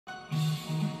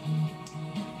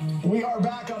We are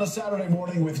back on a Saturday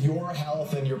morning with your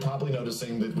health, and you're probably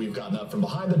noticing that we've gotten up from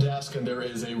behind the desk, and there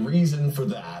is a reason for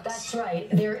that. That's right.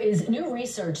 There is new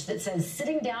research that says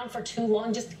sitting down for too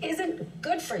long just isn't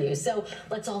good for you. So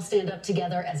let's all stand up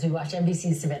together as we watch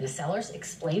NBC's Savannah Sellers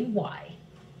explain why.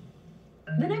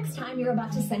 The next time you're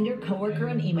about to send your coworker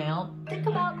an email, think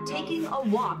about taking a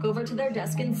walk over to their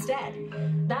desk instead.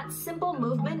 That simple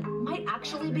movement might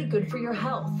actually be good for your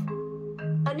health.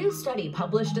 A new study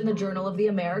published in the Journal of the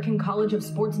American College of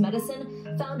Sports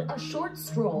Medicine found a short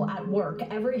stroll at work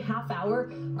every half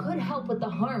hour could help with the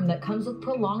harm that comes with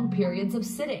prolonged periods of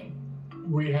sitting.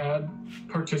 We had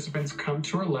participants come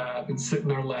to our lab and sit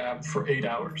in our lab for 8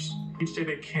 hours. Each day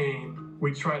they came,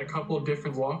 we tried a couple of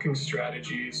different walking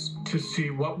strategies to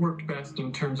see what worked best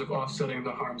in terms of offsetting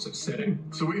the harms of sitting.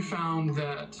 So we found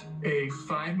that a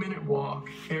 5-minute walk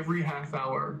every half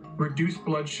hour reduced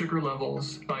blood sugar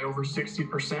levels by over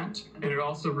 60%, and it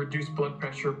also reduced blood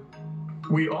pressure.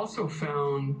 We also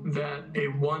found that a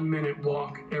 1-minute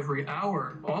walk every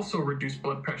hour also reduced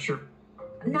blood pressure.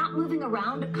 Not moving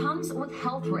around comes with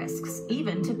health risks,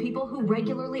 even to people who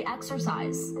regularly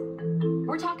exercise.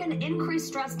 We're talking increased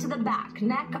stress to the back,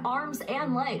 neck, arms,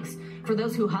 and legs. For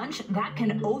those who hunch, that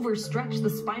can overstretch the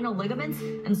spinal ligaments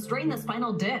and strain the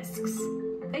spinal discs.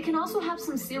 It can also have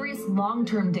some serious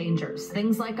long-term dangers,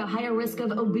 things like a higher risk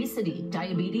of obesity,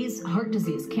 diabetes, heart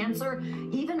disease, cancer,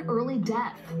 even early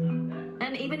death.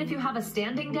 And even if you have a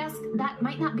standing desk, that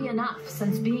might not be enough,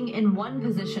 since being in one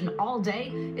position all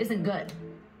day isn't good.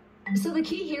 So the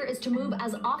key here is to move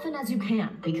as often as you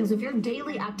can, because if your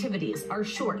daily activities are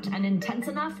short and intense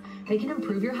enough, they can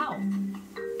improve your health.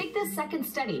 Take this second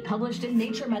study published in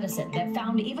Nature Medicine that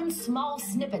found even small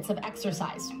snippets of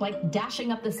exercise, like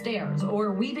dashing up the stairs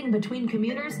or weaving between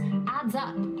commuters, adds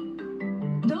up.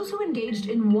 Those who engaged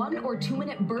in 1 or 2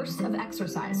 minute bursts of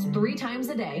exercise 3 times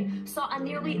a day saw a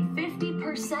nearly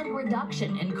 50%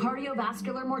 reduction in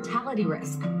cardiovascular mortality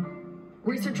risk.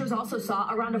 Researchers also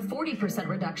saw around a 40%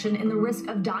 reduction in the risk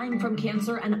of dying from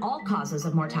cancer and all causes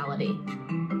of mortality.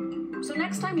 So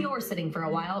next time you're sitting for a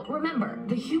while, remember,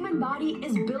 the human body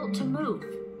is built to move.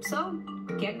 So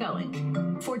get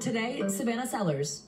going. For today, Savannah Sellers.